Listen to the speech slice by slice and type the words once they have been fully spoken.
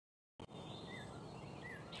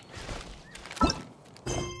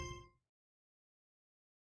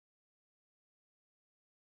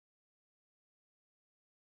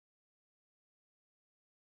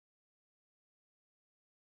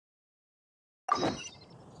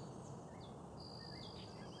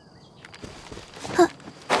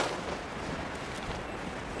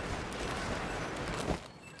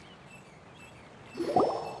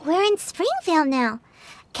We're in Springvale now.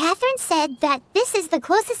 Catherine said that this is the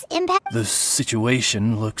closest impact. The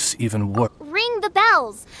situation looks even worse. Ring the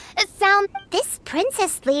bells. Sound. This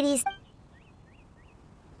princess lady's.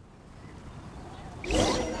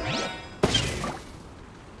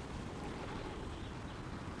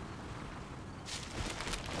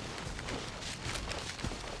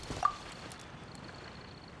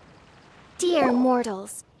 Dear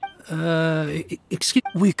mortals. Excuse.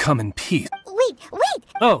 We come in peace. Wait!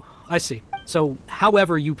 Oh, I see. So,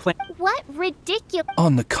 however you plan. What ridiculous.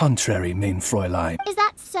 On the contrary, main Fräulein. Is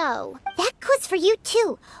that so? That goes for you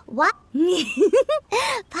too. What?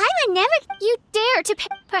 Paimon never. You dare to.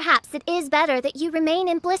 Perhaps it is better that you remain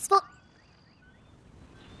in blissful.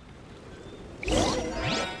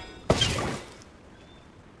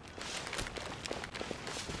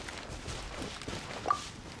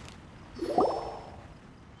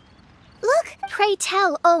 Look, pray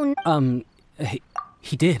tell, oh.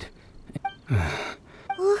 He did.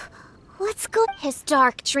 What's good? His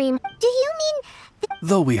dark dream. Do you mean?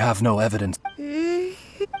 Though we have no evidence.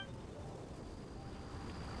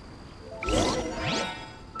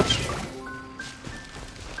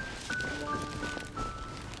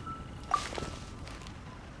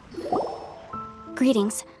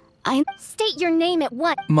 Greetings. State your name at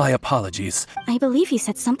once. My apologies. I believe you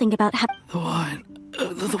said something about The wine.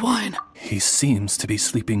 The wine. He seems to be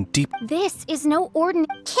sleeping deep. This is no ordinary.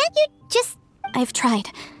 Can't you just? I've tried.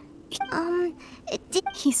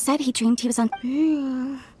 He said he dreamed he was on.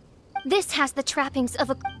 This has the trappings of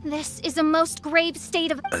a. This is a most grave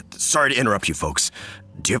state of. Sorry to interrupt you, folks.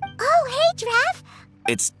 Do you... Oh, hey, Drav.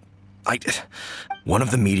 It's... One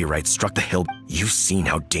of the meteorites struck the hill. You've seen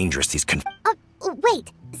how dangerous these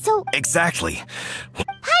Wait. So. Exactly.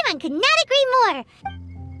 Paimon could not agree more.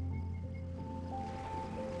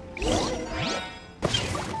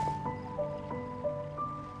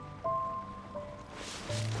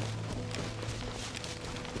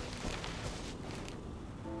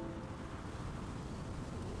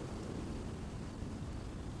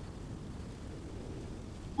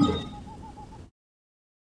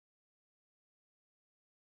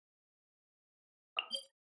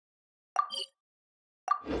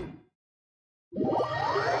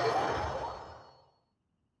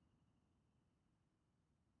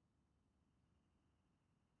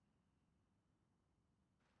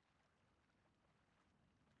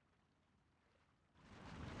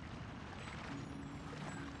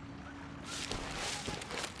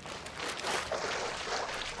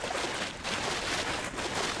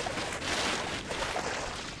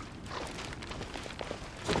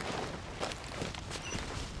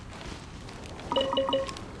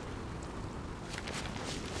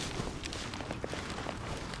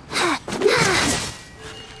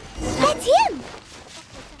 That's him!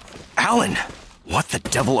 Allan! What the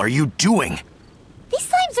devil are you doing? These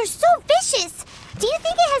slimes are so vicious! Do you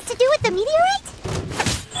think it has to do with the meteorite?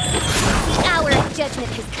 The hour of judgment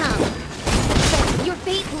has come. Your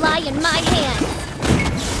fate lie in my hands.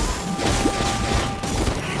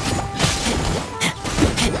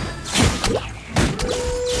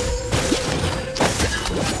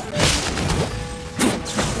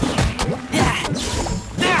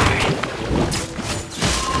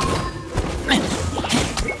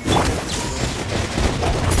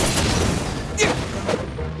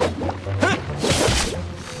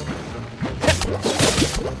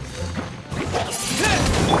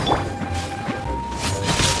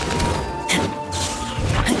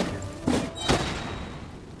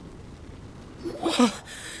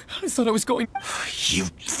 I thought I was going. You...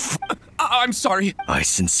 I'm sorry. I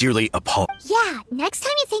sincerely apologize. Yeah, next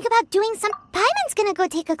time you think about doing some... Paimon's gonna go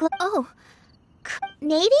take a look. Oh.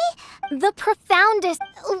 Maybe? The profoundest...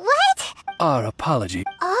 What? Our apology.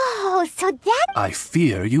 Oh, so that... I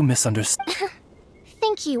fear you misunderstood.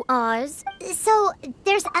 Thank you, Oz. So,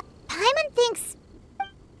 there's a... Paimon thinks...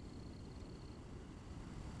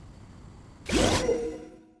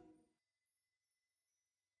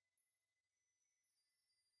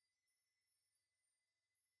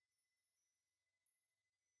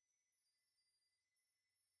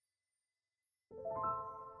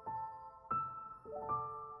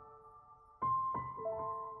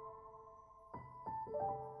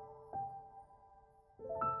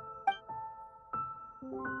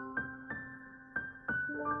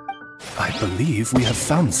 I believe we have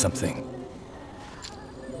found something.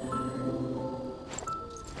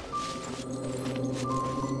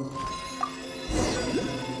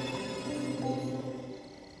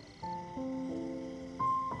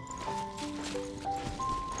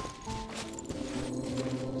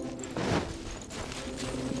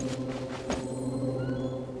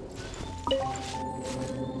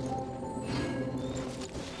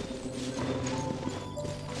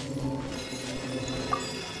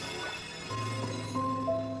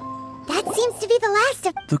 seems to be the last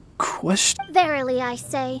of... The question... Verily, I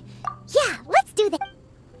say. Yeah, let's do that.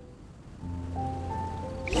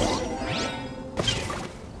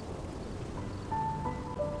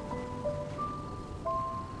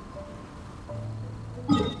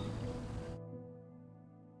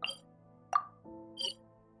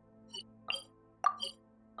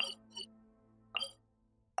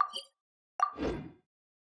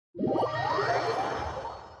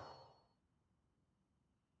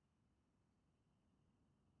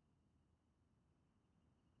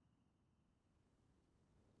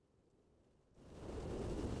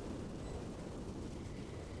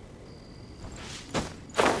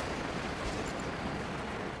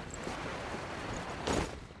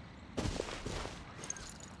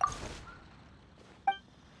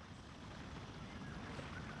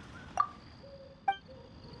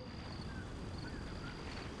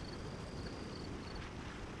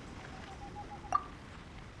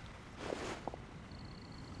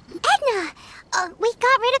 We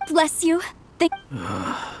got rid of... Bless you.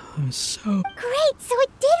 I'm so... Great, so it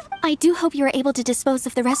did... I do hope you are able to dispose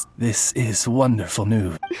of the rest. This is wonderful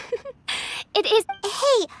news. It is...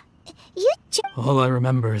 Hey, you... All I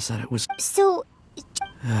remember is that it was... So...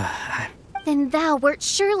 Then thou wert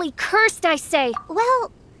surely cursed, I say.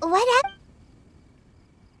 Well, what happened?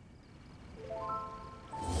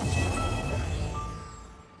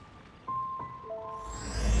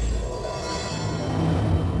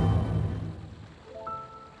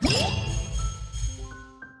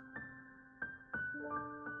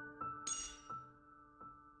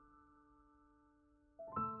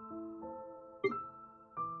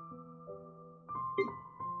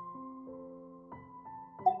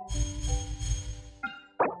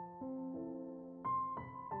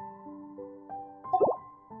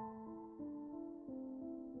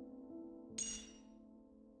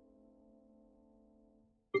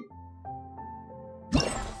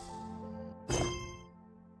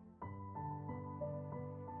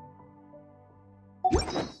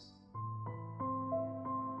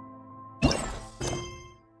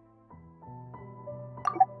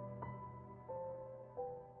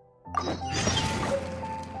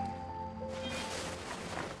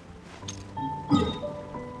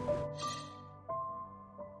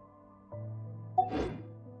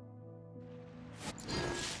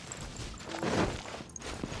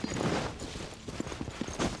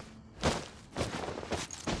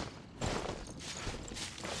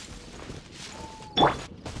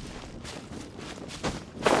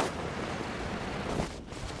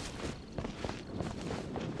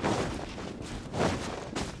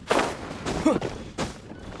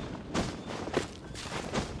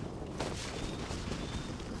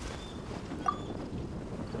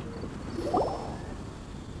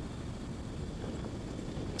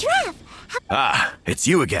 Ah, it's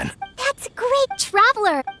you again. That's great,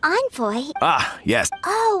 traveler. Envoy. Ah, yes.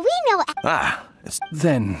 Oh, we know... Ah, it's...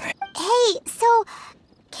 Then, Hey, so...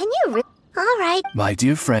 Can you... All right. my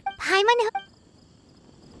dear friend... Paimon...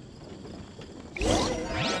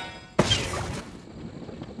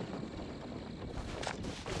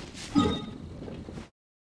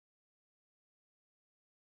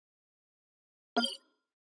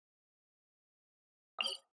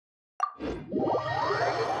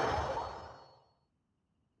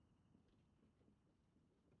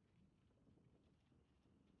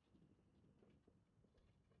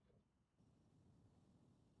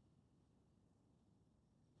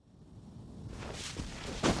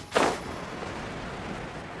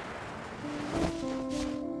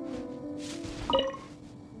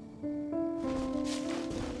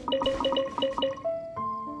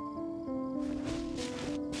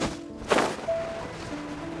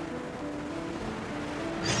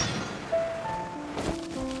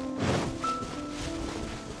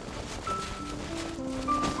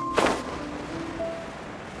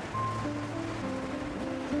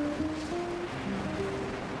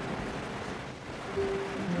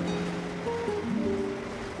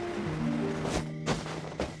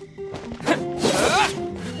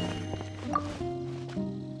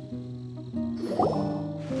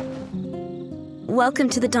 Welcome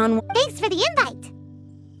to the Dawn. Thanks for the invite.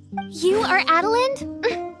 You are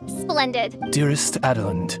Adelinde? Splendid. Dearest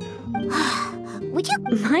Adelinde, Would you...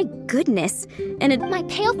 My goodness. And My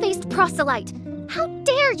pale-faced proselyte. How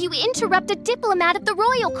dare you interrupt a diplomat of the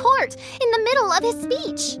royal court in the middle of his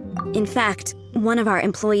speech? in fact, one of our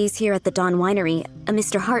employees here at the Dawn Winery, a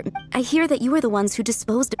Mr. Hart, I hear that you are the ones who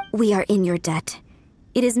disposed of... We are in your debt.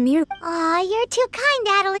 It is mere... Aw, you're too kind,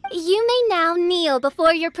 Adeline. You may now kneel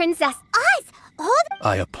before your princess. Us! Hold...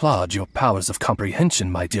 I applaud your powers of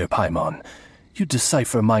comprehension, my dear Paimon. You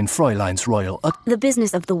decipher mein Fräulein's royal The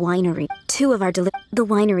business of the winery. Two of our the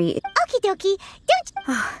winery. Okie dokie.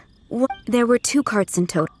 Don't. There were 2 carts in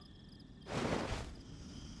total.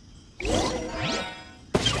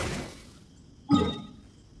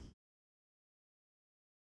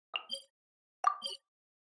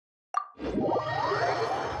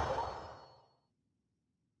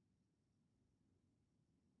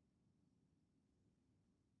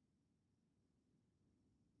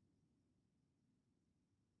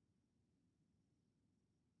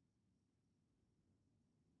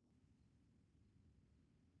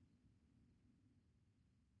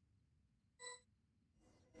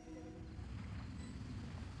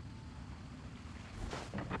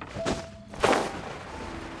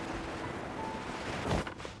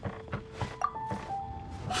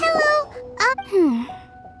 Hello.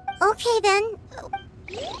 Okay then.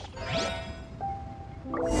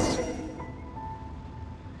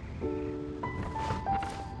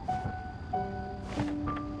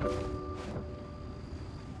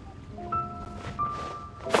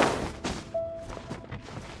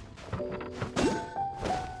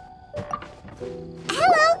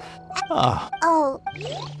 Hello. Oh.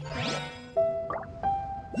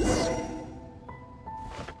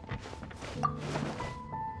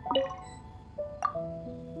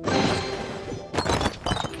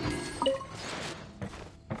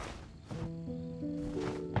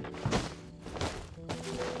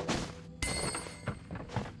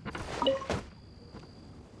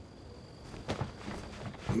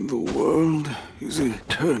 The world is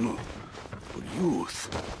eternal, but youth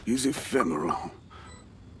is ephemeral.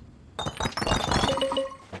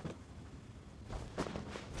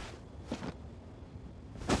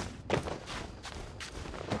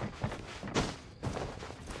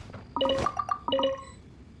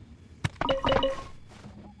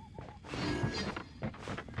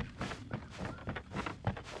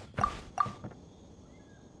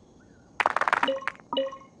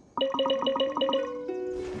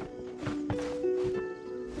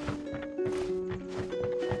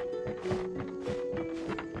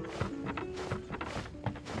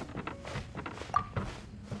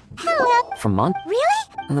 Hello. From Mon? Really?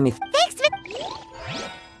 Let me. Thanks,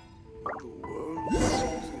 The world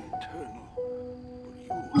is eternal, but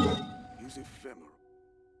youth is ephemeral.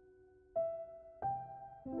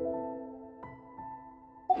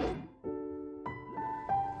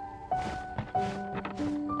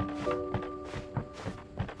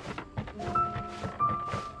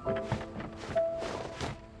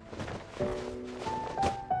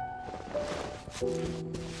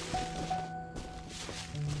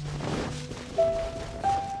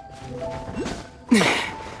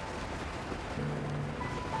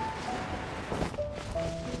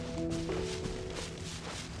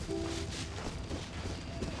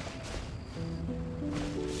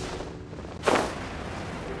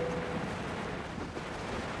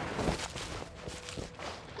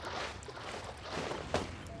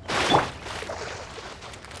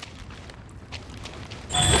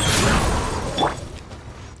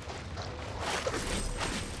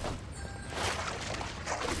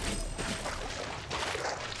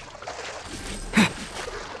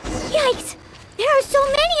 Yikes! There are so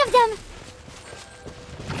many of them!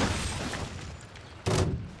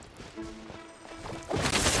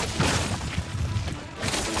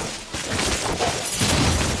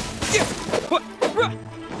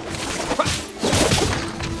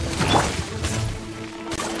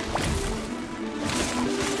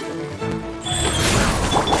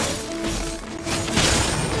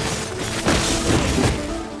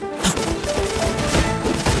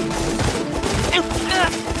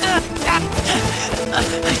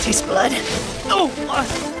 I taste blood. Oh!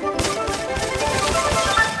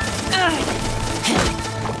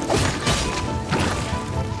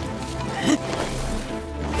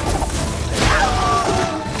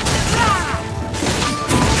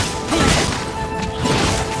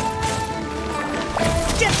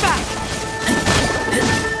 Get back!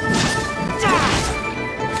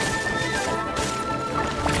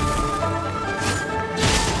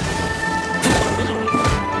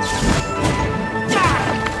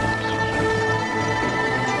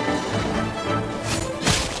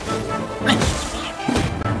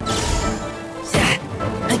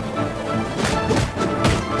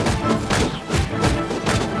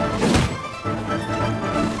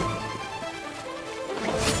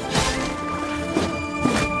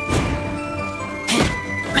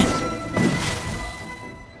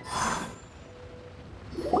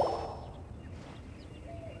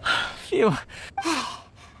 Phew.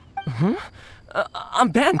 I'm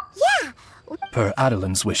Ben. Yeah! per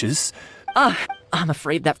Adelinde's wishes. I'm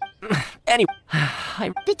afraid that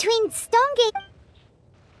Anyway, Between Stonegate...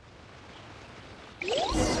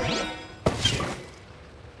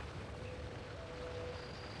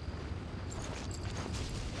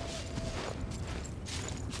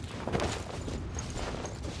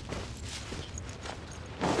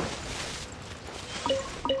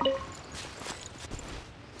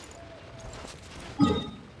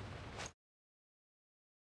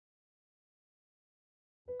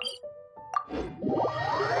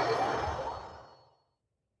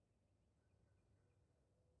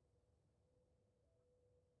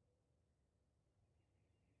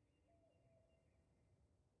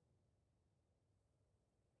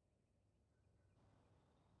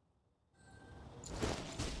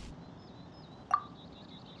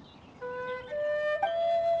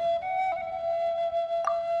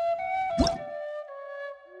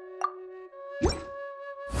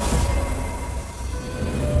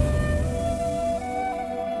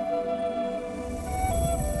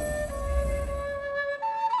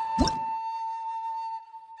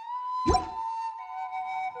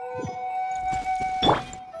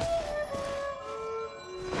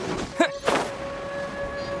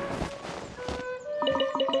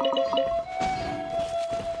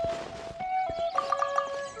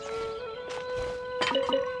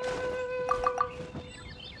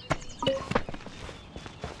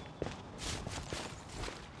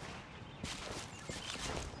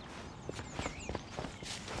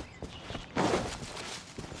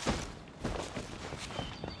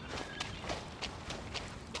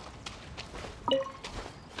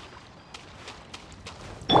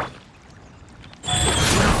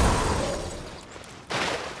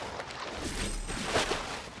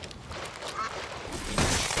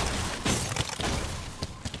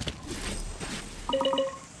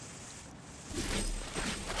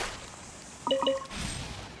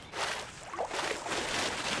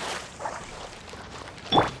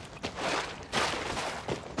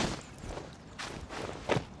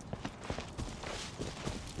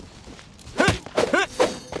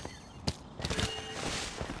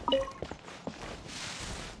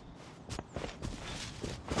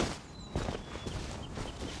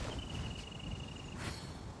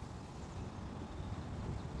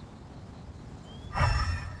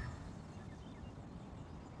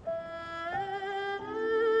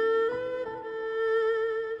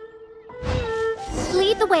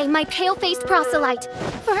 Lead the way, my pale-faced proselyte,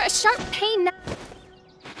 for a sharp pain.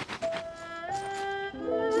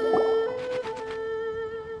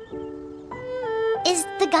 Is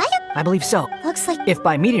the guy up? I believe so. Looks like... If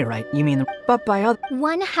by meteorite, you mean the... But by other...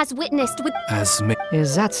 One has witnessed with... As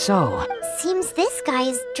Is that so? Seems this guy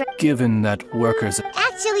is given that workers...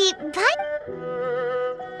 Actually,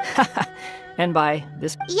 And by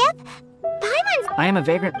this... Yep. Paimon's... I am a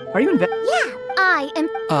vagrant. Are you Yeah.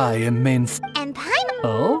 I am main... And Paimon...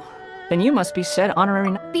 Oh? Then you must be said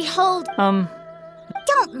honorary... Behold...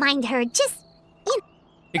 Don't mind her, just...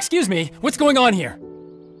 excuse me, what's going on here?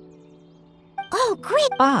 Oh, great.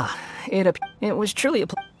 Ah, it was truly a...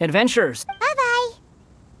 Adventures. Bye-bye.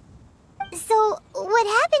 So, what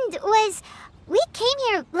happened was... We came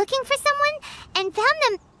here looking for someone and found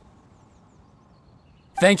them...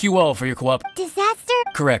 Thank you all for your Disaster?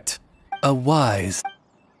 Correct. A wise...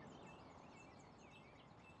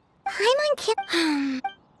 Paimon can't...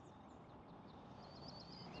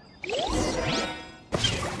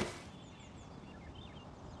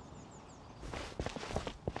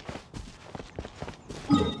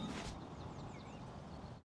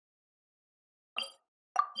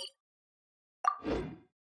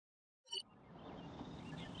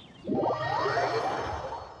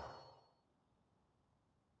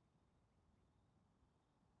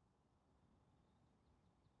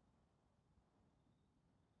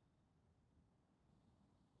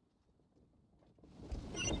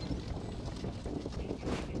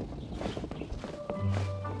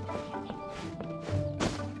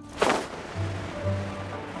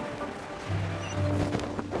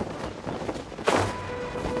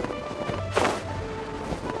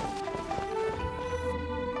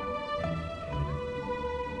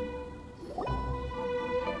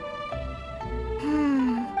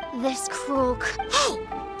 This cruel...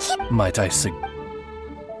 Hey! Might I sug...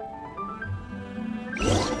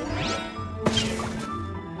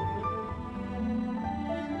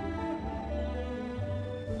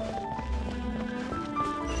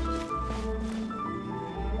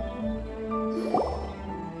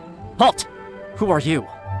 Halt! Who are you?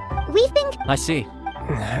 We've been... I see.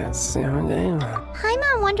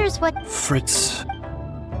 Paimon wonders what... Fritz...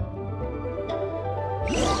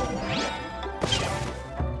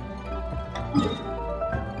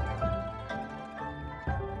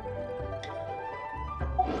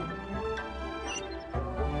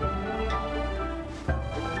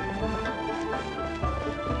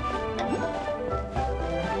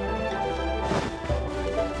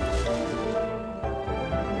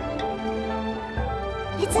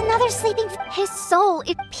 It's another sleeping. His soul,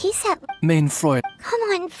 it... Peace out. Main Freud. Come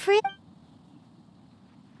on, Fritz.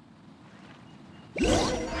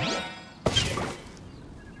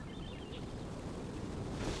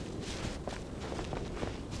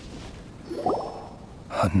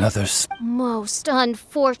 Another Most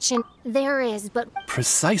unfortunate. There is, but...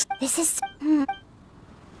 precise. This is.